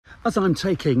As I'm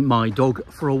taking my dog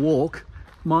for a walk,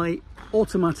 my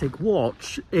automatic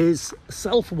watch is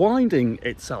self-winding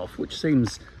itself, which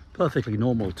seems perfectly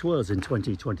normal to us in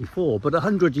 2024. But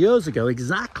 100 years ago,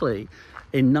 exactly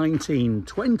in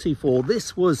 1924,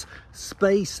 this was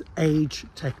space-age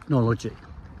technology.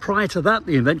 Prior to that,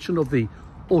 the invention of the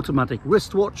automatic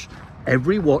wristwatch,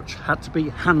 every watch had to be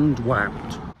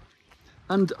hand-wound.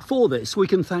 And for this, we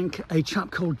can thank a chap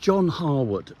called John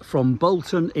Harwood from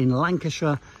Bolton in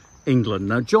Lancashire, England.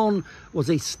 Now, John was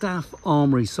a staff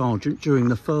armoury sergeant during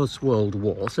the First World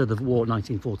War, so the war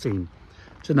 1914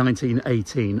 to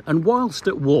 1918. And whilst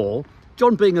at war,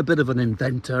 John being a bit of an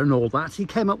inventor and all that, he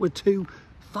came up with two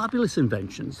fabulous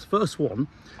inventions. The first one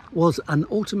was an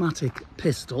automatic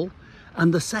pistol,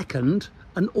 and the second,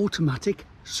 an automatic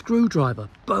screwdriver,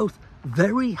 both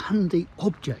very handy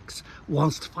objects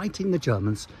whilst fighting the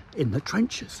Germans in the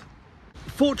trenches.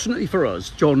 Fortunately for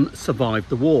us, John survived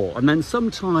the war, and then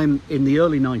sometime in the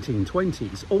early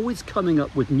 1920s, always coming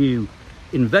up with new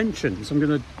inventions. I'm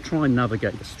going to try and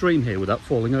navigate the stream here without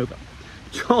falling over.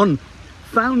 John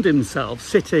found himself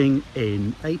sitting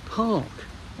in a park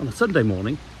on a Sunday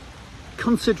morning,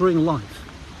 considering life.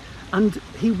 And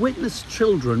he witnessed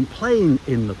children playing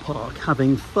in the park,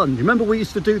 having fun. You remember we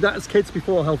used to do that as kids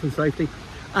before health and safety?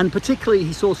 And particularly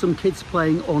he saw some kids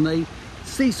playing on a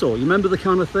seesaw. You remember the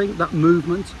kind of thing, that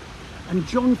movement? And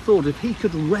John thought if he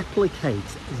could replicate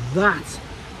that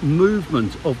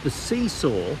movement of the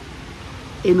seesaw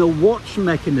in a watch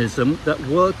mechanism that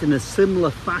worked in a similar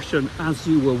fashion as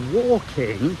you were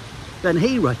walking, then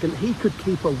he reckoned he could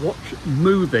keep a watch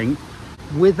moving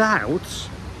without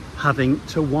having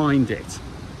to wind it.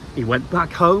 He went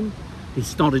back home, he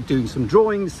started doing some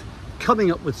drawings,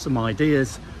 coming up with some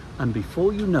ideas, and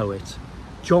before you know it,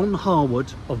 John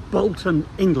Harwood of Bolton,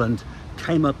 England,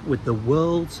 came up with the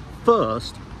world's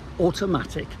first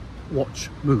automatic watch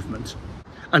movement.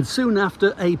 And soon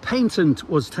after, a patent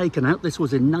was taken out. This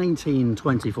was in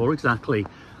 1924, exactly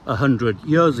 100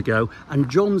 years ago, and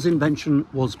John's invention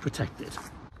was protected.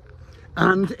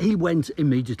 And he went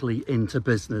immediately into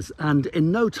business, and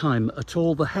in no time at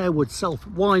all, the Harwood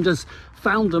self-winders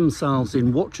found themselves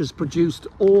in watches produced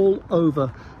all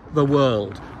over the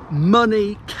world.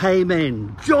 Money came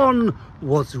in. John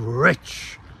was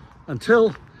rich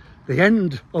until the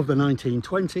end of the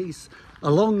 1920s.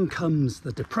 Along comes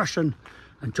the Depression,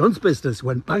 and John's business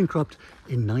went bankrupt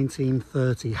in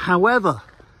 1930. However,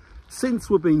 since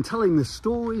we've been telling this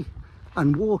story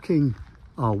and walking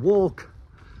our walk,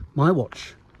 my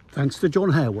watch, thanks to John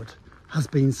Harwood, has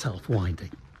been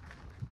self-winding.